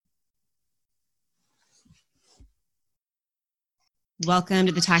Welcome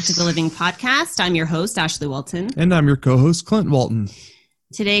to the Tactical Living Podcast. I'm your host, Ashley Walton. And I'm your co-host, Clint Walton.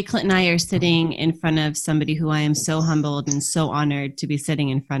 Today, Clint and I are sitting in front of somebody who I am so humbled and so honored to be sitting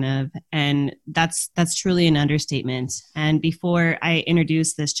in front of. And that's truly an understatement. And before I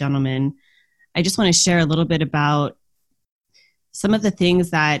introduce this gentleman, I just want to share a little bit about some of the things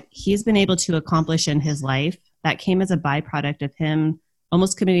that he's been able to accomplish in his life that came as a byproduct of him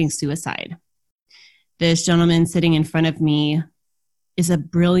almost committing suicide. This gentleman sitting in front of me is a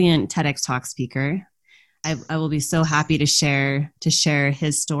brilliant TEDx Talk speaker. I will be so happy to share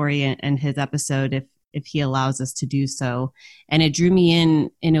his story and his episode if he allows us to do so. And it drew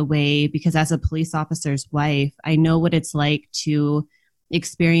me in a way because as a police officer's wife, I know what it's like to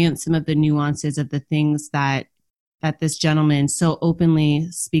experience some of the nuances of the things that this gentleman so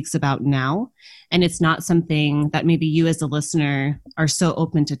openly speaks about now. And it's not something that maybe you as a listener are so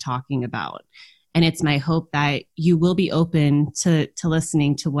open to talking about. And it's my hope that you will be open to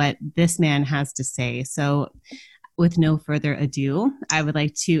listening to what this man has to say. So with no further ado, I would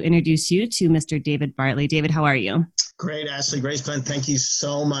like to introduce you to Mr. David Bartley. David, how are you? Great, Ashley. Great, Clint. Thank you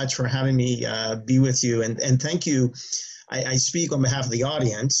so much for having me be with you. And thank you. I speak on behalf of the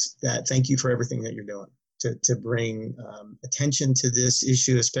audience that thank you for everything that you're doing to bring attention to this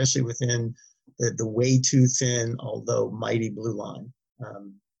issue, especially within the way too thin, although mighty blue line.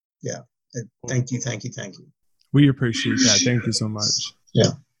 Thank you. We appreciate that. Thank you so much. Yeah.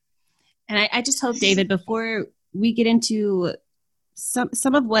 And I just hope, David, before we get into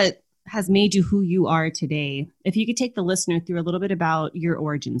some of what has made you who you are today, if you could take the listener through a little bit about your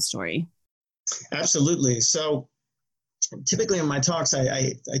origin story. Absolutely. So typically in my talks,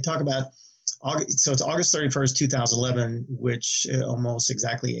 I talk about August. So it's August 31st, 2011, which almost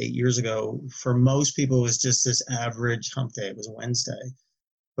exactly 8 years ago. For most people, was just this average hump day. It was a Wednesday.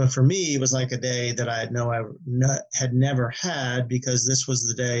 But for me, it was like a day that I had never had, because this was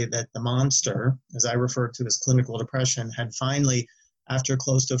the day that the monster, as I refer to as clinical depression, had finally, after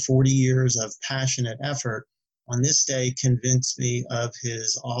close to 40 years of passionate effort, on this day convinced me of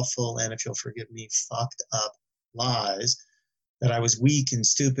his awful, and if you'll forgive me, fucked up lies, that I was weak and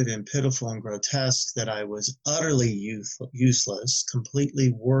stupid and pitiful and grotesque, that I was utterly useless,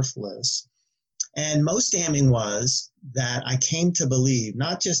 completely worthless. And most damning was that I came to believe,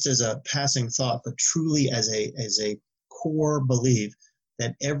 not just as a passing thought, but truly as a core belief,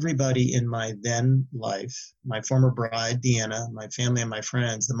 that everybody in my then life, my former bride, Deanna, my family and my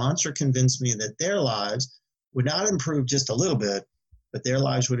friends, the monster convinced me that their lives would not improve just a little bit, but their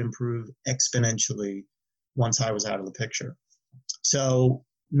lives would improve exponentially once I was out of the picture. So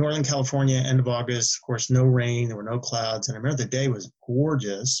Northern California, end of August, of course, no rain, there were no clouds. And I remember the day was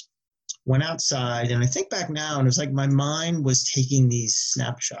gorgeous. Went outside, and I think back now, and it was like my mind was taking these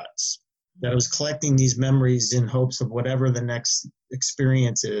snapshots, that I was collecting these memories in hopes of whatever the next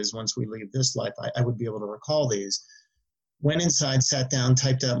experience is once we leave this life, I would be able to recall these. Went inside, sat down,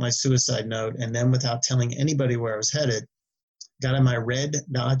 typed out my suicide note, and then without telling anybody where I was headed, got in my red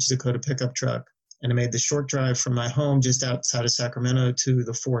Dodge Dakota pickup truck, and I made the short drive from my home just outside of Sacramento to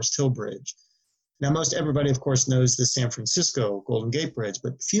the Forest Hill Bridge. Now, most everybody, of course, knows the San Francisco Golden Gate Bridge,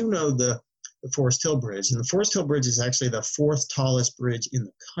 but few know the Forest Hill Bridge. And the Forest Hill Bridge is actually the fourth tallest bridge in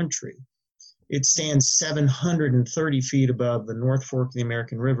the country. It stands 730 feet above the North Fork of the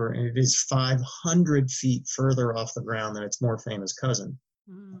American River, and it is 500 feet further off the ground than its more famous cousin.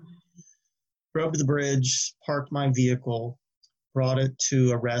 Drove to the bridge, parked my vehicle, brought it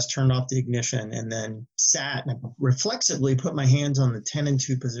to a rest, turned off the ignition, and then sat and reflexively put my hands on the 10 and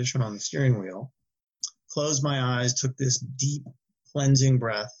 2 position on the steering wheel. Closed my eyes, took this deep cleansing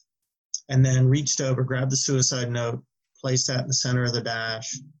breath, and then reached over, grabbed the suicide note, placed that in the center of the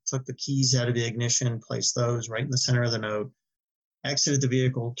dash, took the keys out of the ignition, placed those right in the center of the note, exited the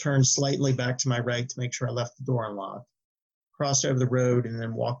vehicle, turned slightly back to my right to make sure I left the door unlocked, crossed over the road, and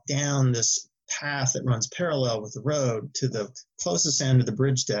then walked down this path that runs parallel with the road to the closest end of the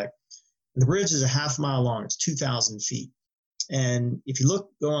bridge deck. And the bridge is a half mile long. It's 2,000 feet. And if you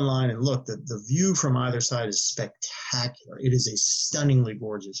go online and look, the view from either side is spectacular. It is a stunningly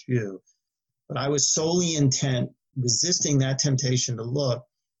gorgeous view. But I was solely intent, resisting that temptation to look,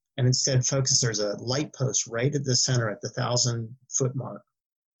 and instead focused. There's a light post right at the center at the 1,000-foot mark.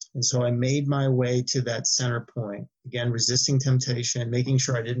 And so I made my way to that center point, again, resisting temptation, making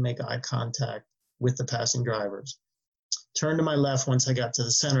sure I didn't make eye contact with the passing drivers. Turned to my left once I got to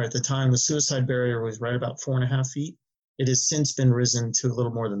the center. At the time, the suicide barrier was right about 4.5 feet. It has since been risen to a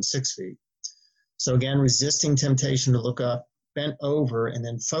little more than 6 feet. So again, resisting temptation to look up, bent over, and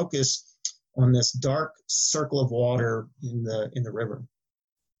then focus on this dark circle of water in the river.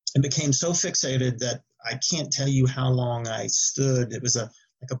 And became so fixated that I can't tell you how long I stood. It was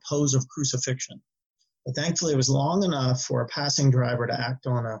like a pose of crucifixion. But thankfully, it was long enough for a passing driver to act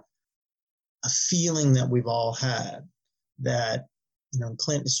on a feeling that we've all had, that,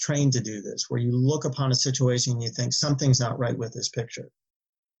 Clint is trained to do this, where you look upon a situation and you think something's not right with this picture.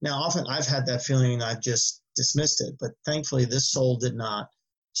 Now, often I've had that feeling and I've just dismissed it, but thankfully this soul did not.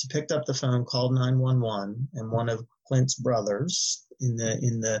 She picked up the phone, called 911, and one of Clint's brothers in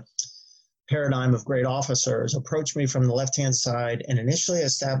the paradigm of great officers approached me from the left-hand side and initially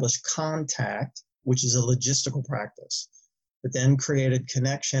established contact, which is a logistical practice, but then created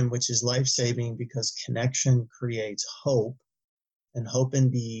connection, which is life-saving because connection creates hope. And hope,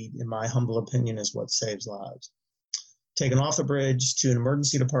 indeed, in my humble opinion, is what saves lives. Taken off the bridge to an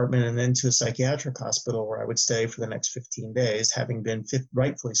emergency department and then to a psychiatric hospital where I would stay for the next 15 days, having been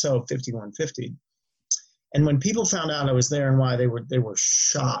rightfully so 5150. And when people found out I was there and why, they were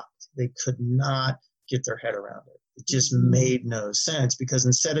shocked. They could not get their head around it. It just made no sense, because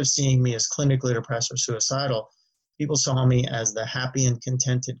instead of seeing me as clinically depressed or suicidal, people saw me as the happy and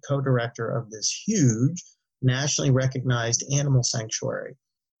contented co-director of this huge, nationally recognized animal sanctuary.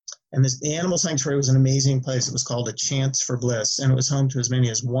 And the animal sanctuary was an amazing place. It was called A Chance for Bliss, and it was home to as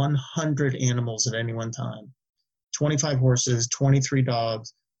many as 100 animals at any one time. 25 horses, 23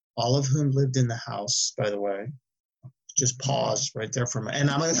 dogs, all of whom lived in the house, by the way. Just pause right there for a minute.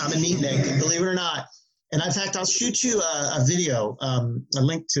 And I'm a neatnik, believe it or not. And in fact, I'll shoot you a video, a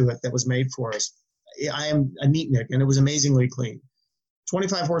link to it that was made for us. I am a neatnik, and it was amazingly clean.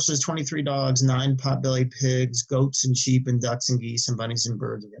 25 horses, 23 dogs, 9 potbelly pigs, goats and sheep and ducks and geese and bunnies and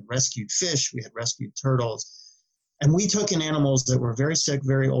birds. We had rescued fish. We had rescued turtles. And we took in animals that were very sick,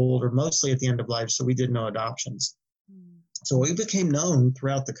 very old, or mostly at the end of life, so we did no adoptions. So we became known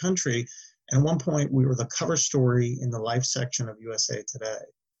throughout the country. And at one point, we were the cover story in the life section of USA Today.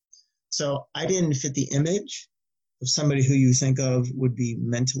 So I didn't fit the image of somebody who you think of would be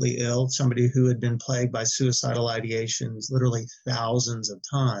mentally ill, somebody who had been plagued by suicidal ideations literally thousands of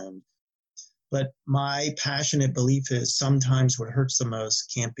times. But my passionate belief is sometimes what hurts the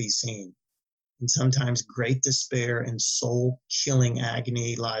most can't be seen. And sometimes great despair and soul-killing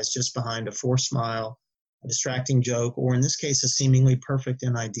agony lies just behind a forced smile, a distracting joke, or in this case, a seemingly perfect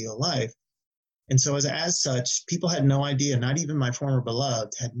and ideal life. And so as such, people had no idea, not even my former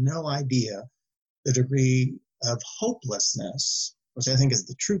beloved, had no idea the degree of hopelessness, which I think is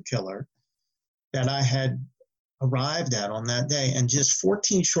the true killer, that I had arrived at on that day. And just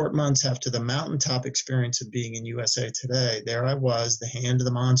 14 short months after the mountaintop experience of being in USA Today, there I was, the hand of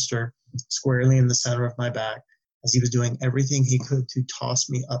the monster, squarely in the center of my back, as he was doing everything he could to toss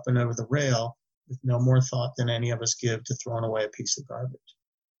me up and over the rail with no more thought than any of us give to throwing away a piece of garbage.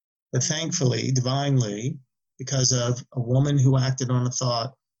 But thankfully, divinely, because of a woman who acted on a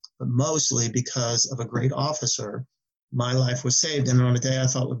thought, but mostly because of a great officer, my life was saved. And on a day I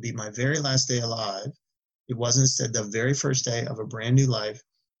thought would be my very last day alive, it was instead the very first day of a brand new life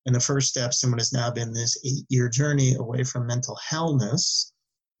and the first steps in what has now been this 8-year journey away from mental hellness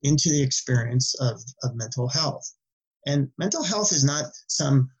into the experience of mental health. And mental health is not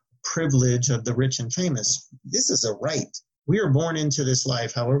some privilege of the rich and famous. This is a right. We are born into this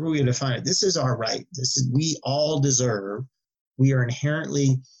life, however we define it. This is our right. We all deserve. We are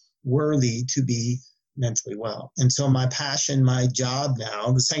inherently worthy to be mentally well. And so my passion, my job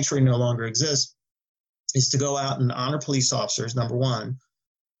now, the sanctuary no longer exists, is to go out and honor police officers, number one,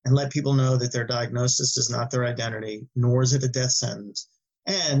 and let people know that their diagnosis is not their identity, nor is it a death sentence.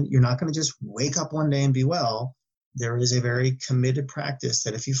 And you're not going to just wake up one day and be well. There is a very committed practice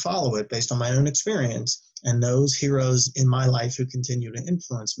that if you follow it based on my own experience and those heroes in my life who continue to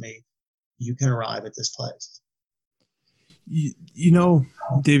influence me, you can arrive at this place. You know,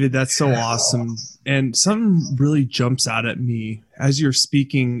 David, that's so awesome. And something really jumps out at me as you're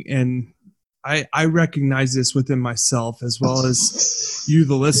speaking. And I recognize this within myself as well as you,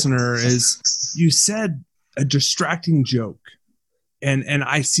 the listener, is you said a distracting joke. And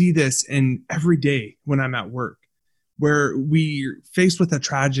I see this in every day when I'm at work, where we're faced with a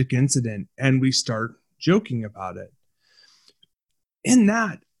tragic incident and we start joking about it. In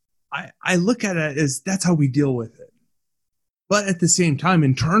that, I look at it as that's how we deal with it. But at the same time,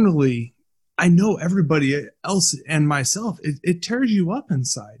 internally, I know everybody else and myself, it tears you up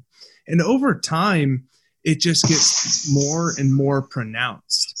inside. And over time, it just gets more and more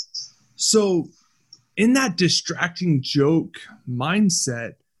pronounced. So in that distracting joke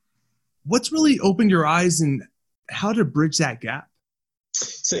mindset, what's really opened your eyes and how to bridge that gap?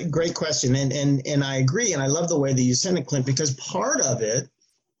 It's a great question. And I agree. And I love the way that you sent it, Clint, because part of it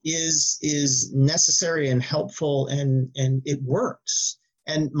is necessary and helpful and it works.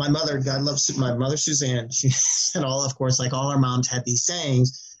 And my mother, God loves my mother, Suzanne, she said of course, like all our moms had these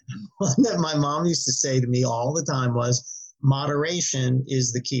sayings. One that my mom used to say to me all the time was, moderation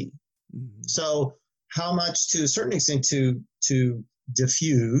is the key. Mm-hmm. So how much, to a certain extent, to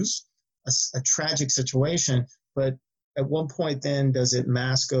diffuse a tragic situation, but at one point then does it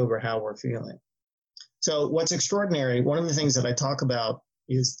mask over how we're feeling? So what's extraordinary, one of the things that I talk about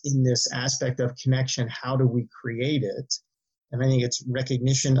is in this aspect of connection, how do we create it? And I think it's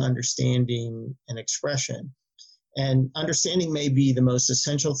recognition, understanding, and expression. And understanding may be the most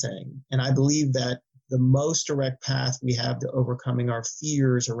essential thing. And I believe that the most direct path we have to overcoming our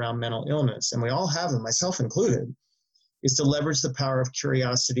fears around mental illness, and we all have them, myself included, is to leverage the power of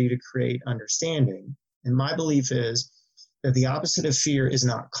curiosity to create understanding. And my belief is that the opposite of fear is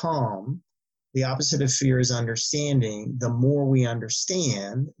not calm. The opposite of fear is understanding. The more we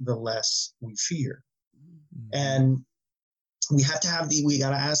understand, the less we fear. And we have to have we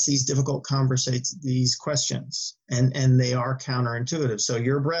got to ask these difficult these questions, and they are counterintuitive. So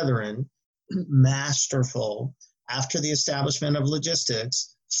your brethren, masterful, after the establishment of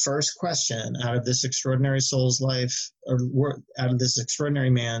logistics, first question out of this extraordinary soul's life, or out of this extraordinary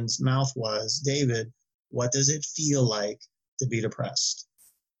man's mouth was, David, what does it feel like to be depressed?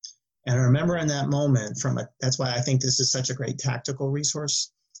 And I remember in that moment, that's why I think this is such a great tactical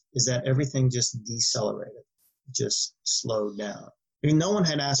resource, is that everything just decelerated, just slowed down. I mean, no one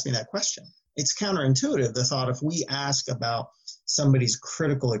had asked me that question. It's counterintuitive, the thought if we ask about somebody's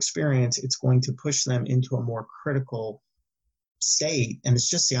critical experience, it's going to push them into a more critical state. And it's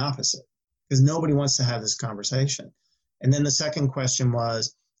just the opposite, because nobody wants to have this conversation. And then the second question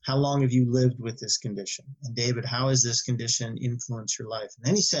was, how long have you lived with this condition? And David, how has this condition influenced your life? And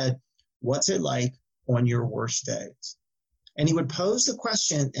then he said, what's it like on your worst days? And he would pose the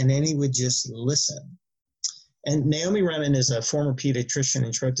question, and then he would just listen. And Naomi Remen is a former pediatrician,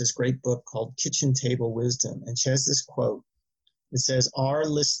 and she wrote this great book called Kitchen Table Wisdom. And she has this quote. It says, our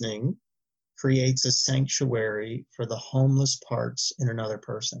listening creates a sanctuary for the homeless parts in another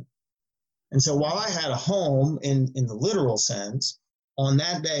person. And so while I had a home in the literal sense, on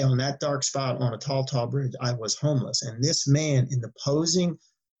that day, on that dark spot on a tall, tall bridge, I was homeless. And this man, in the posing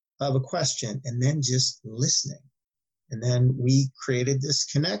of a question and then just listening, and then we created this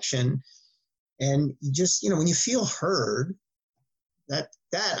connection. And you just, when you feel heard, that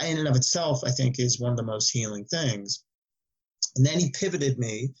in and of itself, I think, is one of the most healing things. And then he pivoted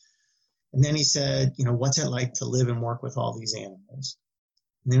me, and then he said, what's it like to live and work with all these animals?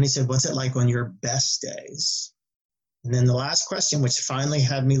 And then he said, what's it like on your best days? And then the last question, which finally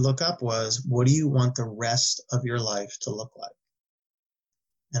had me look up, was, what do you want the rest of your life to look like?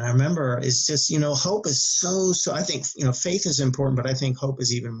 And I remember it's just, hope is so, I think, faith is important, but I think hope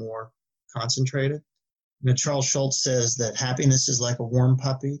is even more concentrated. Charles Schultz says that happiness is like a warm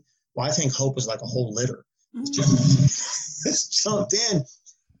puppy. Well, I think hope is like a whole litter. It's just jumped in.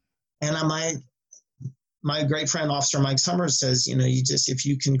 And my great friend, Officer Mike Summers, says, if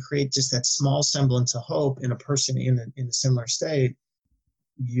you can create just that small semblance of hope in a person in a similar state,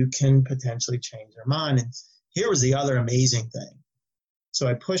 you can potentially change their mind. And here was the other amazing thing. So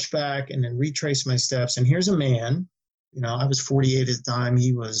I pushed back and then retraced my steps. And here's a man, I was 48 at the time.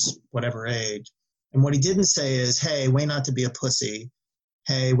 He was whatever age. And what he didn't say is, hey, way not to be a pussy.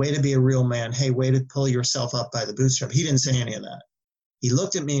 Hey, way to be a real man. Hey, way to pull yourself up by the bootstrap. He didn't say any of that. He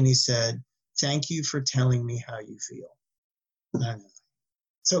looked at me and he said, thank you for telling me how you feel.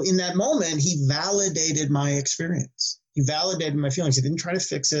 So in that moment, he validated my experience. He validated my feelings. He didn't try to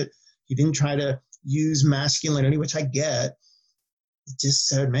fix it. He didn't try to use masculinity, which I get. He just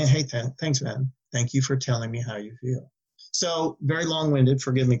said, man, hey, thanks, man. Thank you for telling me how you feel. So very long-winded,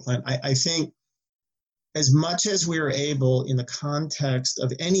 forgive me, Clint. I think as much as we are able in the context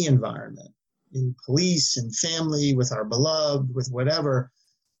of any environment, in police and family, with our beloved, with whatever,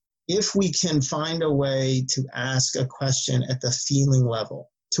 if we can find a way to ask a question at the feeling level,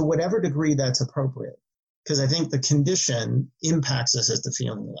 to whatever degree that's appropriate, because I think the condition impacts us at the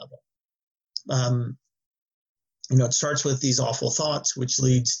feeling level. It starts with these awful thoughts, which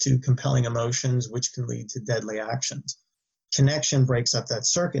leads to compelling emotions, which can lead to deadly actions. Connection breaks up that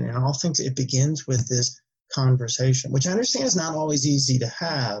circuit, and all things, it begins with this conversation, which I understand is not always easy to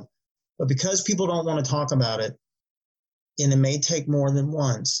have, but because people don't want to talk about it, and it may take more than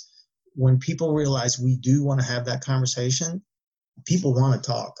once, when people realize we do want to have that conversation, people want to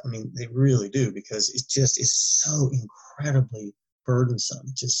talk. I mean, they really do, because it just is so incredibly burdensome.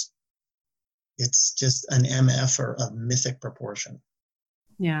 It's just an MF of mythic proportion.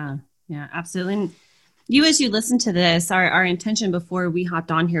 Yeah, absolutely. As you listen to this, our intention before we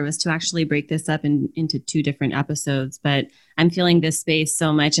hopped on here was to actually break this up into two different episodes, but I'm feeling this space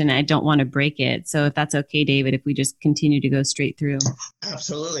so much and I don't want to break it. So if that's okay, David, if we just continue to go straight through.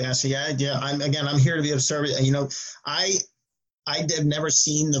 Absolutely, Ashley. Yeah. I'm here to be of service. You know, I have never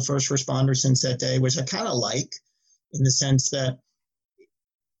seen the first responder since that day, which I kind of like in the sense that,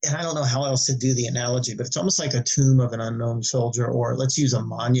 and I don't know how else to do the analogy, but it's almost like a tomb of an unknown soldier, or let's use a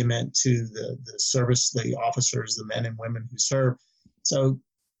monument to the service, the officers, the men and women who serve. So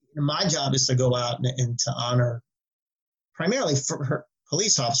my job is to go out and to honor primarily for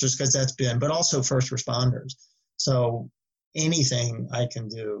police officers, because that's been, but also first responders. So anything I can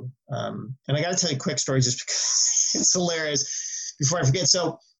do. And I got to tell you a quick story just because it's hilarious before I forget.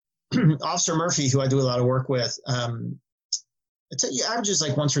 So Officer Murphy, who I do a lot of work with, I tell you, averages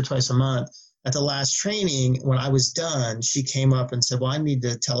like once or twice a month. At the last training, when I was done, she came up and said, well, I need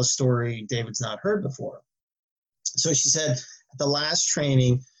to tell a story David's not heard before. So she said, at the last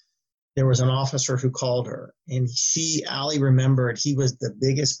training, there was an officer who called her, and Allie remembered he was the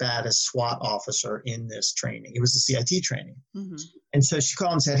biggest, baddest SWAT officer in this training. It was the CIT training. Mm-hmm. And so she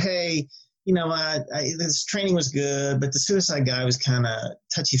called and said, hey, you know what, this training was good, but the suicide guy was kind of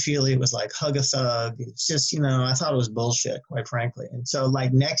touchy-feely. It was like hug a thug. It's just, I thought it was bullshit, quite frankly. And so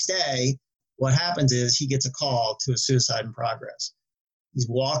like next day, what happens is he gets a call to a suicide in progress. He's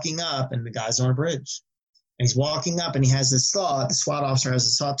walking up and the guy's on a bridge. And he's walking up and he has this thought, the SWAT officer has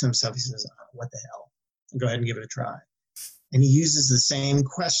this thought to himself. He says, what the hell? Go ahead and give it a try. And he uses the same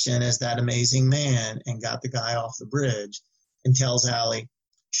question as that amazing man and got the guy off the bridge and tells Allie,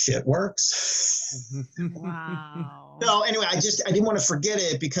 shit works. Wow. So anyway, I didn't want to forget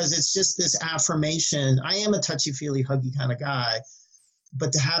it because it's just this affirmation. I am a touchy-feely, huggy kind of guy,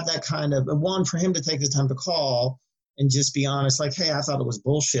 but to have that kind of, one, for him to take the time to call and just be honest, like, hey, I thought it was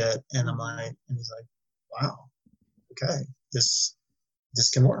bullshit. And I'm like, and he's like, wow, okay, this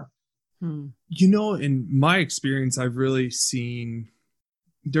can work. In my experience, I've really seen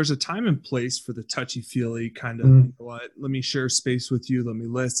there's a time and place for the touchy-feely kind of, you know what, let me share space with you, let me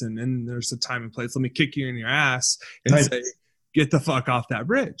listen. And there's a time and place, let me kick you in your ass and say, get the fuck off that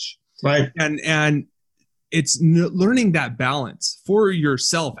bridge. Right. And it's learning that balance for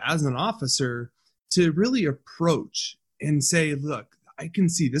yourself as an officer to really approach and say, look, I can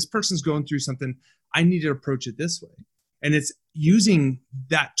see this person's going through something. I need to approach it this way. And it's using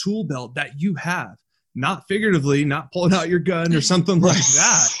that tool belt that you have. Not figuratively, not pulling out your gun or something like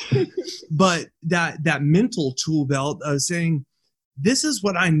that, but that mental tool belt of saying, this is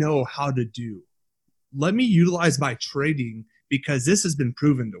what I know how to do. Let me utilize my training because this has been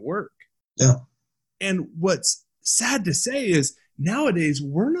proven to work. Yeah. And what's sad to say is nowadays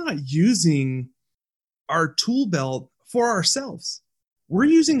we're not using our tool belt for ourselves. We're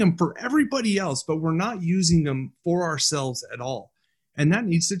using them for everybody else, but we're not using them for ourselves at all. And that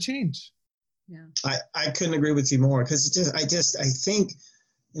needs to change. Yeah. I couldn't agree with you more because I think,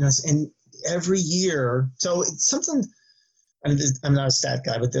 and every year, so it's something, I'm not a stat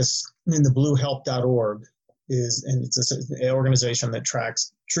guy, but this in the bluehelp.org and it's an organization that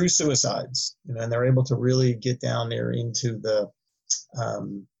tracks true suicides, and they're able to really get down there into the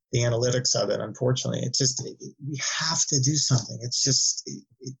analytics of it. Unfortunately, we have to do something. It's just,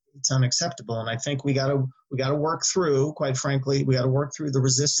 it's unacceptable. And I think we got to work through, quite frankly, we got to work through the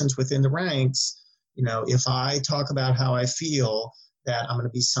resistance within the ranks. If I talk about how I feel, that I'm going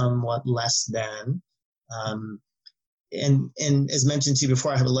to be somewhat less than, and as mentioned to you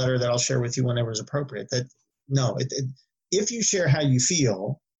before, I have a letter that I'll share with you whenever it's appropriate, that no, if you share how you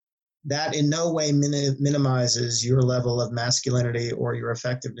feel, that in no way minimizes your level of masculinity or your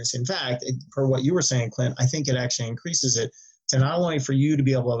effectiveness. In fact, for what you were saying, Clint, I think it actually increases it to not only for you to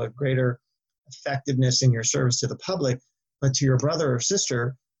be able to have a greater effectiveness in your service to the public, but to your brother or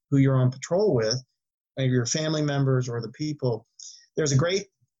sister who you're on patrol with, maybe your family members or the people. There's a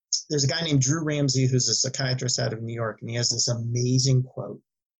guy named Drew Ramsey who's a psychiatrist out of New York, and he has this amazing quote,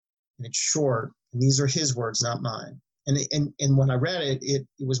 and it's short, and these are his words, not mine. And when I read it, it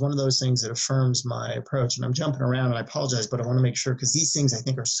was one of those things that affirms my approach. And I'm jumping around, and I apologize, but I want to make sure, because these things I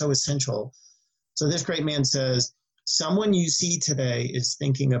think are so essential. So this great man says, someone you see today is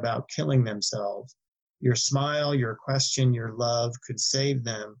thinking about killing themselves. Your smile, your question, your love could save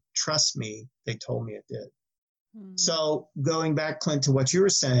them. Trust me, they told me it did. So going back, Clint, to what you were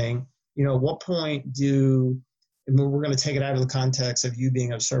saying, at what point and we're going to take it out of the context of you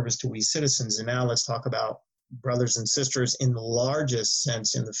being of service to we citizens. And now let's talk about brothers and sisters in the largest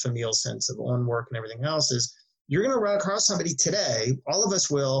sense, in the familial sense of on work and everything else. Is you're going to run across somebody today, all of us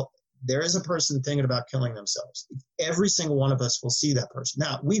will, there is a person thinking about killing themselves. Every single one of us will see that person.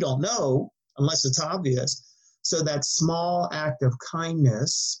 Now, we don't know unless it's obvious. So that small act of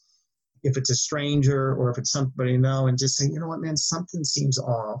kindness, if it's a stranger or if it's somebody you know, and just saying, you know what, man, something seems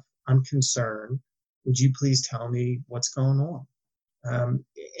off. I'm concerned. Would you please tell me what's going on?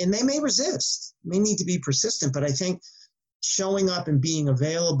 And they may resist, may need to be persistent, but I think showing up and being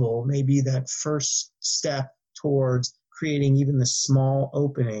available may be that first step towards creating even the small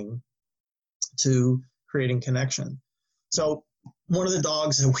opening to creating connection. So one of the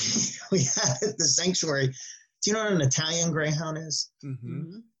dogs that we had at the sanctuary, do you know what an Italian Greyhound is?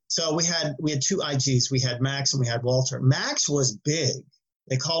 Mm-hmm. So we had two IGs. We had Max and we had Walter. Max was big.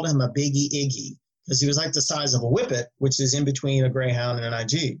 They called him a Biggie Iggy because he was like the size of a whippet, which is in between a Greyhound and an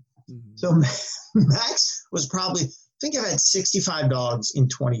IG. Mm-hmm. So Max was probably, I think I've had 65 dogs in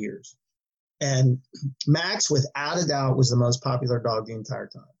 20 years. And Max, without a doubt, was the most popular dog the entire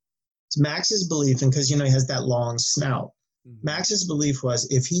time. It's Max's belief, and because, he has that long snout, Max's belief was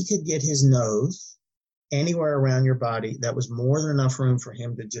if he could get his nose anywhere around your body, that was more than enough room for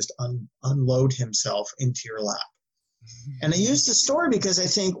him to just unload himself into your lap. And I use the story because I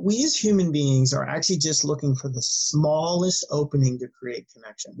think we as human beings are actually just looking for the smallest opening to create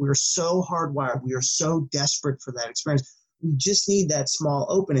connection. We're so hardwired. We are so desperate for that experience. We just need that small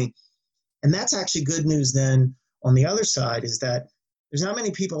opening. And that's actually good news then on the other side, is that there's not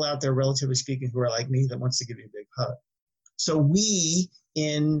many people out there, relatively speaking, who are like me that wants to give you a big hug. So we,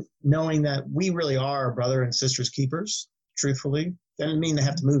 in knowing that we really are brother and sisters keepers, truthfully, that doesn't mean they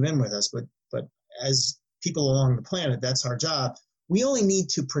have to move in with us, but as people along the planet, that's our job. We only need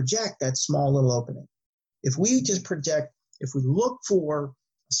to project that small little opening. If we just project, if we look for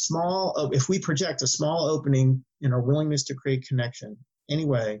if we project a small opening in our willingness to create connection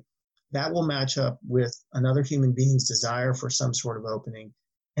anyway, that will match up with another human being's desire for some sort of opening.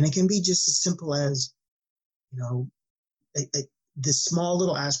 And it can be just as simple as, this small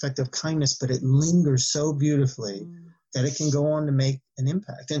little aspect of kindness, but it lingers so beautifully that it can go on to make an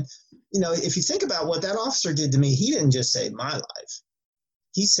impact. And, if you think about what that officer did to me, he didn't just save my life.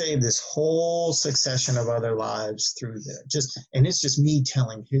 He saved this whole succession of other lives through there. And it's just me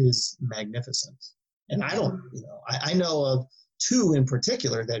telling his magnificence. And I don't, I know of two in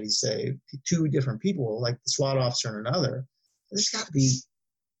particular that he saved, two different people, like the SWAT officer and another. There's got to be,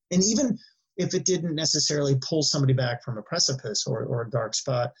 and even if it didn't necessarily pull somebody back from a precipice or a dark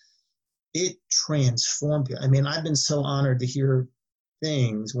spot, it transformed people. I mean, I've been so honored to hear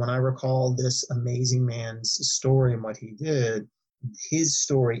things when I recall this amazing man's story and what he did. His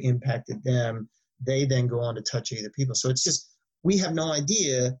story impacted them. They then go on to touch other people. So it's just, we have no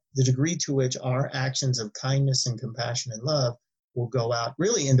idea the degree to which our actions of kindness and compassion and love will go out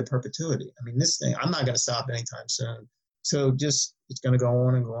really into perpetuity. I mean, this thing, I'm not going to stop anytime soon. So just, it's going to go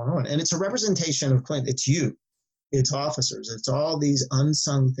on and go on and on. And it's a representation of Clint. It's you, it's officers, it's all these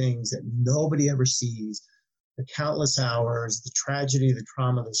unsung things that nobody ever sees. The countless hours, the tragedy, the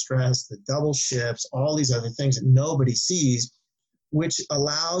trauma, the stress, the double shifts, all these other things that nobody sees, which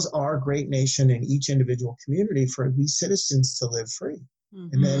allows our great nation and each individual community for these citizens to live free. Mm-hmm.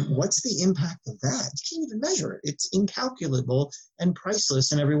 And then what's the impact of that? You can't even measure it. It's incalculable and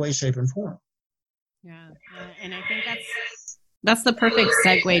priceless in every way, shape, and form. Yeah. And I think that's the perfect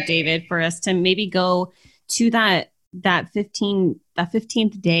segue, David, for us to maybe go to that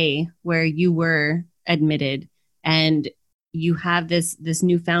 15th day where you were admitted and you have this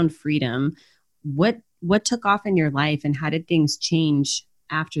newfound freedom. What took off in your life and how did things change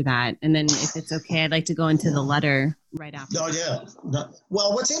after that? And then if it's okay, I'd like to go into the letter right after. Oh, yeah. No.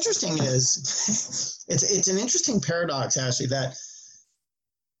 Well, what's interesting is it's an interesting paradox, actually, that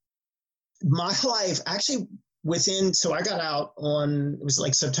my life actually so I got out it was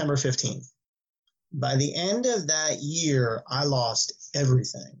like September 15th. By the end of that year, I lost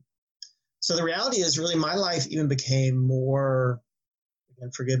everything. So the reality is really my life even became more,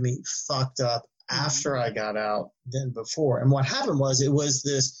 and forgive me, fucked up after I got out than before. And what happened was it was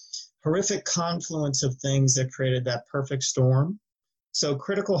this horrific confluence of things that created that perfect storm. So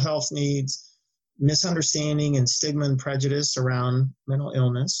critical health needs, misunderstanding and stigma and prejudice around mental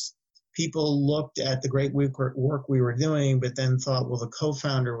illness. People looked at the great work we were doing, but then thought, well, the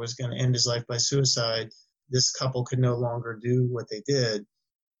co-founder was going to end his life by suicide. This couple could no longer do what they did.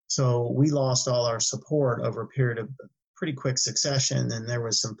 So we lost all our support over a period of pretty quick succession. And there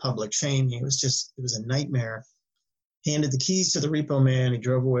was some public shaming. It was a nightmare. Handed the keys to the repo man. He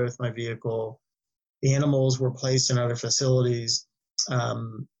drove away with my vehicle. The animals were placed in other facilities.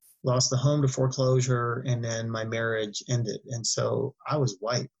 Lost the home to foreclosure. And then my marriage ended. And so I was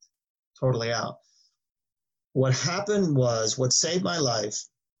wiped. Totally out. What happened was, what saved my life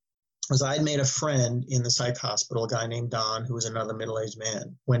was I had made a friend in the psych hospital, a guy named Don, who was another middle-aged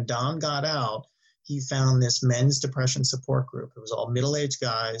man. When Don got out, he found this men's depression support group. It was all middle-aged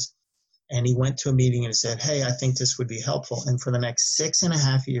guys. And he went to a meeting and said, hey, I think this would be helpful. And for the next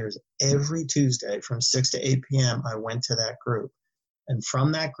 6.5 years, every Tuesday from 6 to 8 p.m., I went to that group. And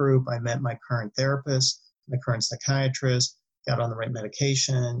from that group, I met my current therapist, my current psychiatrist, got on the right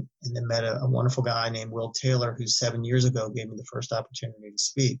medication, and then met a wonderful guy named Will Taylor, who 7 years ago gave me the first opportunity to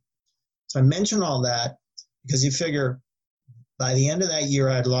speak. So I mention all that because you figure by the end of that year,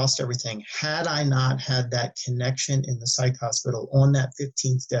 I'd lost everything. Had I not had that connection in the psych hospital on that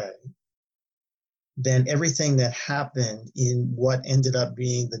 15th day, then everything that happened in what ended up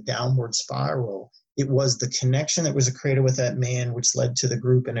being the downward spiral, it was the connection that was created with that man, which led to the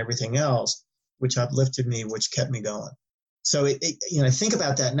group and everything else, which uplifted me, which kept me going. So, think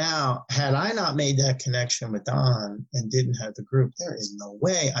about that now. Had I not made that connection with Don and didn't have the group, there is no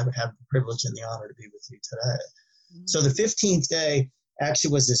way I would have the privilege and the honor to be with you today. Mm-hmm. So the 15th day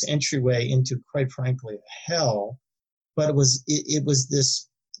actually was this entryway into, quite frankly, hell. But it was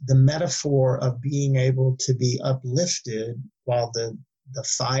the metaphor of being able to be uplifted while the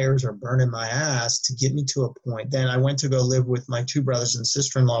fires are burning my ass to get me to a point. Then I went to go live with my 2 brothers and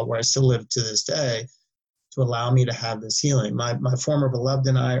sister-in-law, where I still live to this day, to allow me to have this healing. My former beloved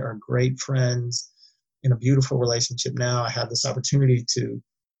and I are great friends in a beautiful relationship now. I have this opportunity to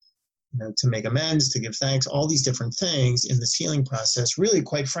make amends, to give thanks, all these different things in this healing process, really,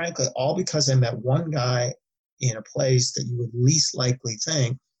 quite frankly, all because I met one guy in a place that you would least likely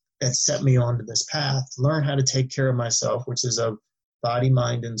think that set me onto this path, learn how to take care of myself, which is of body,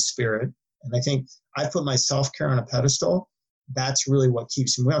 mind, and spirit. And I think I put my self-care on a pedestal. That's really what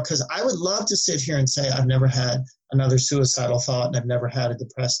keeps me well. Because I would love to sit here and say I've never had another suicidal thought and I've never had a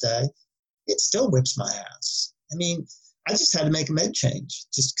depressed day. It still whips my ass. I mean, I just had to make a med change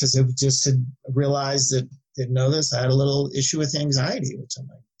just because I just had realized that, didn't know this, I had a little issue with anxiety, which I'm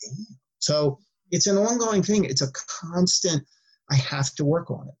like, damn. So it's an ongoing thing. It's a constant, I have to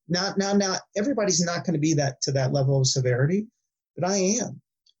work on it. Now, everybody's not going to be to that level of severity, but I am.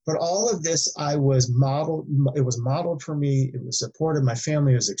 But all of this, it was modeled for me. It was supported. My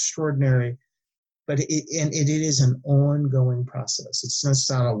family was extraordinary. But it is an ongoing process. It's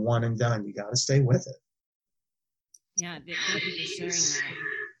not a one and done. You got to stay with it. Yeah, thank you for sharing that.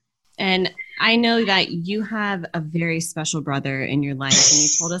 And I know that you have a very special brother in your life, and you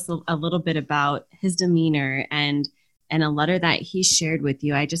told us a little bit about his demeanor and a letter that he shared with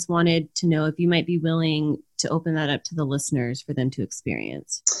you. I just wanted to know if you might be willing to open that up to the listeners for them to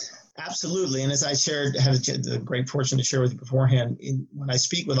experience. Absolutely. And as I had the great fortune to share with you beforehand, when I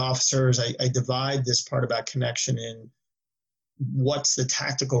speak with officers, I divide this part about connection in what's the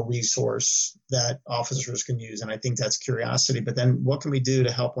tactical resource that officers can use. And I think that's curiosity. But then what can we do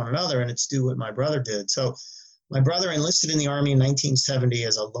to help one another? And it's do what my brother did. So my brother enlisted in the Army in 1970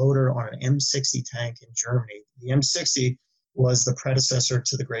 as a loader on an M60 tank in Germany. The M60 was the predecessor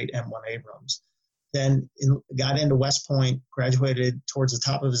to the great M1 Abrams. Then got into West Point, graduated towards the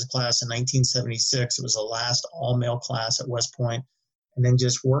top of his class in 1976. It was the last all-male class at West Point, and then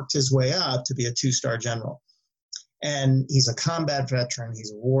just worked his way up to be a 2-star general. And he's a combat veteran,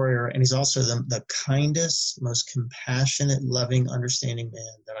 he's a warrior, and he's also the kindest, most compassionate, loving, understanding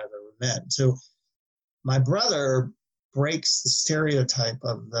man that I've ever met. So my brother breaks the stereotype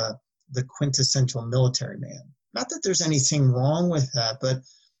of the quintessential military man. Not that there's anything wrong with that, but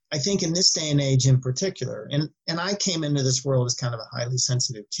I think in this day and age in particular, and I came into this world as kind of a highly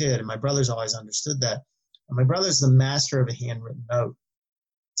sensitive kid, and my brother's always understood that. And my brother's the master of a handwritten note.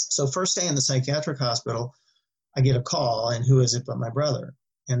 So first day in the psychiatric hospital, I get a call, and who is it but my brother?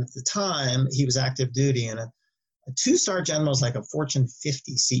 And at the time, he was active duty, and a 2-star general is like a Fortune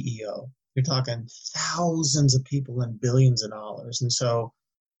 50 CEO. You're talking thousands of people and billions of dollars. And so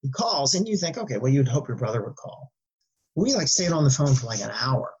he calls, and you think, okay, well, you'd hope your brother would call. We stayed on the phone for like an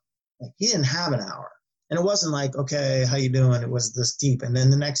hour. Like he didn't have an hour. And it wasn't like, okay, how you doing? It was this deep. And then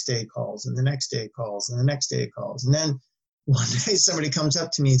the next day he calls, and the next day he calls, and the next day he calls. And then one day somebody comes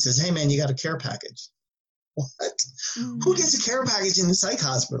up to me and says, hey man, you got a care package. What? Mm-hmm. Who gets a care package in the psych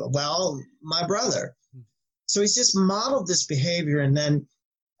hospital? Well, my brother. So he's just modeled this behavior. And then,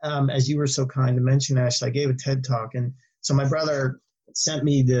 as you were so kind to mention, Ashley, I gave a TED talk. And so my brother sent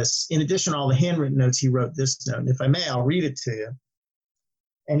me this, in addition to all the handwritten notes, he wrote this note. And if I may, I'll read it to you.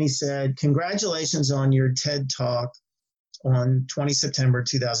 And he said, congratulations on your TED talk on 20 September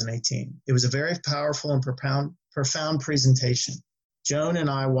 2018. It was a very powerful and profound presentation. Joan and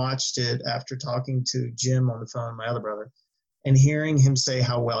I watched it after talking to Jim on the phone, my other brother, and hearing him say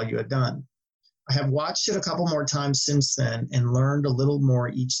how well you had done. I have watched it a couple more times since then and learned a little more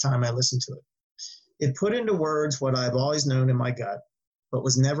each time I listened to it. It put into words what I've always known in my gut, but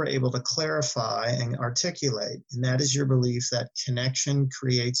was never able to clarify and articulate, and that is your belief that connection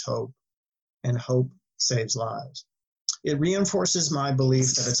creates hope and hope saves lives. It reinforces my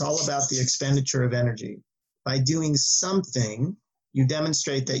belief that it's all about the expenditure of energy. By doing something, you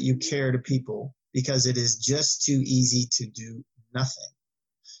demonstrate that you care to people because it is just too easy to do nothing.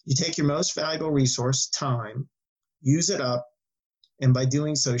 You take your most valuable resource, time, use it up, and by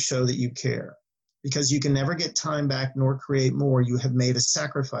doing so, show that you care. Because you can never get time back nor create more, you have made a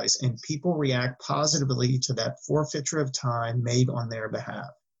sacrifice, and people react positively to that forfeiture of time made on their behalf.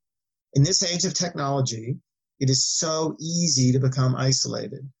 In this age of technology, it is so easy to become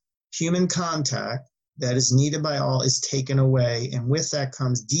isolated. Human contact that is needed by all is taken away, and with that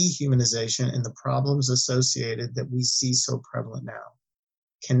comes dehumanization and the problems associated that we see so prevalent now.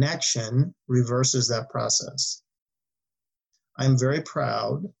 Connection reverses that process. I'm very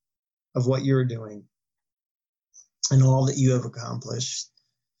proud of what you're doing and all that you have accomplished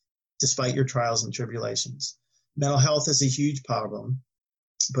despite your trials and tribulations. Mental health is a huge problem,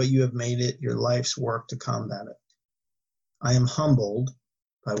 but you have made it your life's work to combat it. I am humbled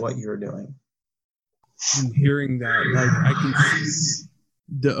by what you're doing. And hearing that, like, I can see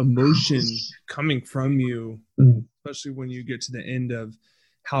the emotion coming from you, especially when you get to the end of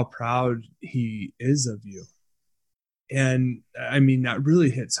how proud he is of you. And I mean, that really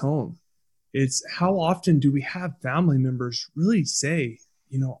hits home. It's how often do we have family members really say,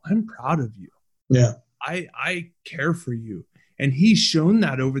 you know, I'm proud of you. Yeah. I care for you. And he's shown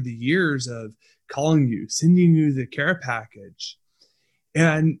that over the years of calling you, sending you the care package.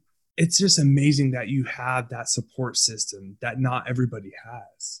 And it's just amazing that you have that support system that not everybody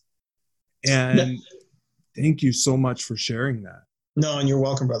has. And thank you so much for sharing that. No, and you're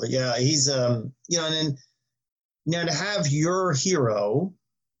welcome, brother. Yeah, he's, and then, to have your hero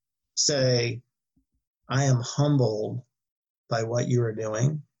say, I am humbled by what you are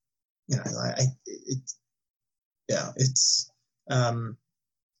doing, and I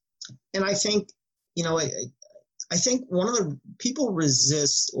think, I think one of the people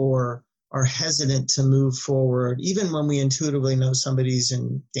resist or are hesitant to move forward, even when we intuitively know somebody's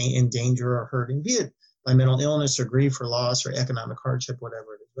in danger or hurting, be it by mental illness or grief or loss or economic hardship,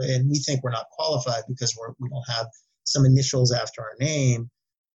 whatever it is. And we think we're not qualified because we don't have some initials after our name.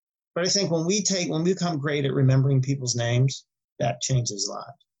 But I think when we become great at remembering people's names, that changes lives.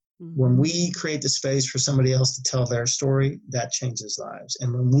 Mm-hmm. When we create the space for somebody else to tell their story, that changes lives.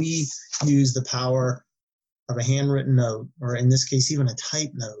 And when we use the power of a handwritten note, or in this case, even a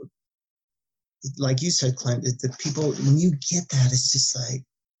typed note, like you said, Clint, the people, when you get that, it's just like,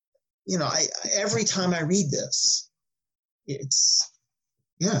 every time I read this, it's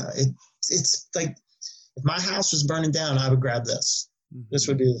like, if my house was burning down, I would grab this. Mm-hmm. This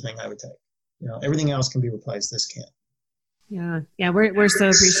would be the thing I would take. Everything else can be replaced. This can't. Yeah. We're so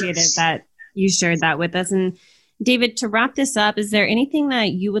appreciative that you shared that with us. And David, to wrap this up, is there anything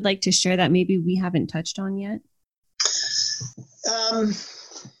that you would like to share that maybe we haven't touched on yet?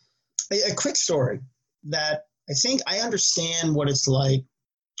 A quick story that I think I understand what it's like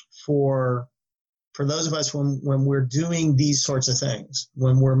for those of us when we're doing these sorts of things,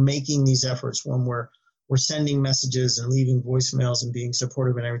 when we're making these efforts, when we're sending messages and leaving voicemails and being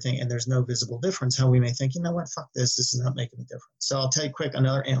supportive and everything, and there's no visible difference, how we may think, fuck this is not making a difference. So I'll tell you quick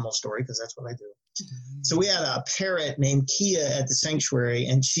another animal story, because that's what I do. Mm-hmm. So we had a parrot named Kia at the sanctuary,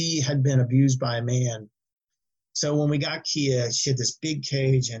 and she had been abused by a man. So when we got Kia, she had this big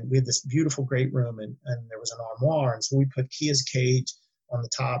cage, and we had this beautiful, great room, and there was an armoire. And so we put Kia's cage on the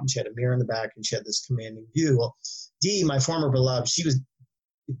top, and she had a mirror in the back, and she had this commanding view. Well, Dee, my former beloved, she was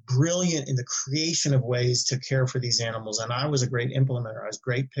brilliant in the creation of ways to care for these animals. And I was a great implementer. I was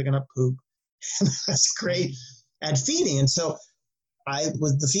great picking up poop. I was great at feeding. And so I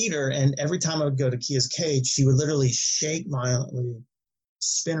was the feeder, and every time I would go to Kia's cage, she would literally shake violently,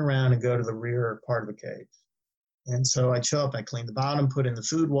 spin around, and go to the rear part of the cage. And so I'd show up, I cleaned the bottom, put in the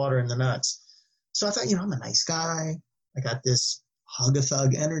food, water, and the nuts. So I thought, I'm a nice guy. I got this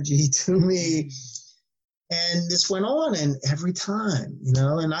hug-a-thug energy to me. And this went on, and every time,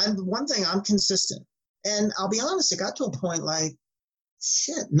 and one thing, I'm consistent. And I'll be honest, it got to a point like,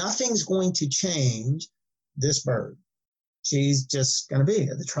 shit, nothing's going to change this bird. She's just going to be.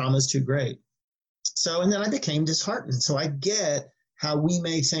 The trauma's too great. So, and then I became disheartened. So I get how we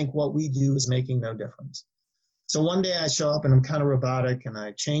may think what we do is making no difference. So one day I show up, and I'm kind of robotic, and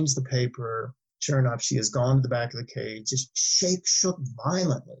I change the paper. Sure enough, she has gone to the back of the cage, just shook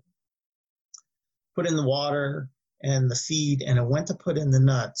violently. Put in the water and the feed, and I went to put in the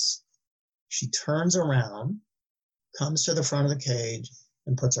nuts. She turns around, comes to the front of the cage,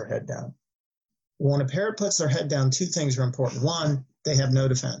 and puts her head down. When a parrot puts their head down, two things are important. One, they have no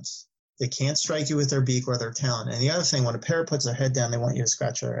defense. They can't strike you with their beak or their talon. And the other thing, when a parrot puts their head down, they want you to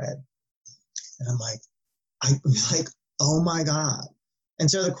scratch their head. And I'm like, oh my God.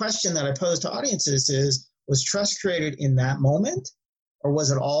 And so the question that I pose to audiences is, was trust created in that moment, or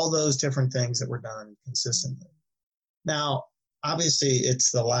was it all those different things that were done consistently? Now, obviously,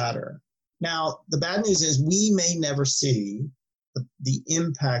 it's the latter. Now, the bad news is we may never see the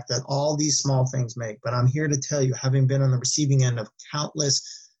impact that all these small things make, but I'm here to tell you, having been on the receiving end of countless,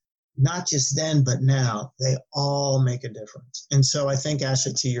 not just then, but now, they all make a difference. And so I think,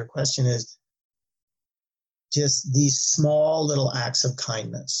 Ashley, to your question is just these small little acts of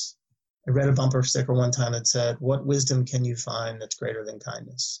kindness. I read a bumper sticker one time that said, what wisdom can you find that's greater than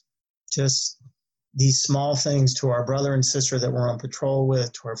kindness? Just these small things to our brother and sister that we're on patrol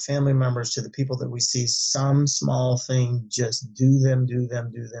with, to our family members, to the people that we see, some small thing, just do them.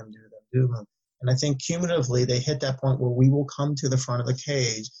 And I think cumulatively they hit that point where we will come to the front of the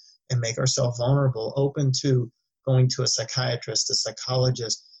cage and make ourselves vulnerable, open to going to a psychiatrist, a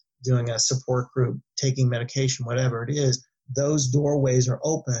psychologist, doing a support group, taking medication, whatever it is. Those doorways are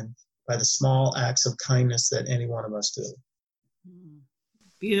open by the small acts of kindness that any one of us do.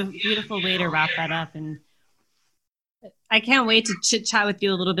 Beautiful way to wrap that up. And I can't wait to chit chat with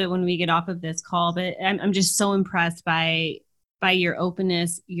you a little bit when we get off of this call, but I'm just so impressed by your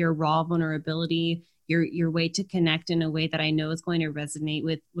openness, your raw vulnerability, your way to connect in a way that I know is going to resonate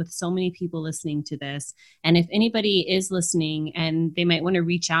with so many people listening to this. And if anybody is listening and they might want to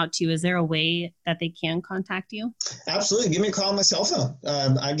reach out to you, is there a way that they can contact you? Absolutely. Give me a call on my cell phone.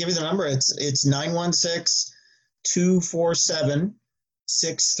 I'll give you the number. It's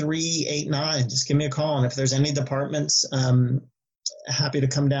 916-247-6389. Just give me a call. And if there's any departments, happy to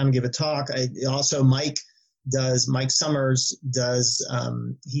come down and give a talk. Mike Summers does,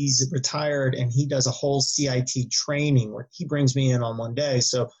 he's retired and he does a whole CIT training where he brings me in on one day.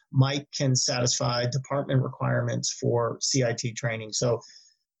 So Mike can satisfy department requirements for CIT training. So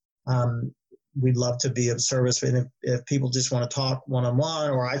we'd love to be of service. And if people just want to talk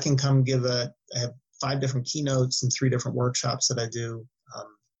one-on-one, or I can come I have 5 different keynotes and 3 different workshops that I do.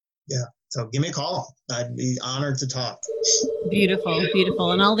 So give me a call. I'd be honored to talk. Beautiful,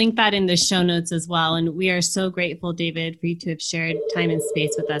 beautiful. And I'll link that in the show notes as well. And we are so grateful, David, for you to have shared time and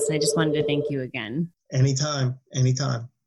space with us. And I just wanted to thank you again. Anytime.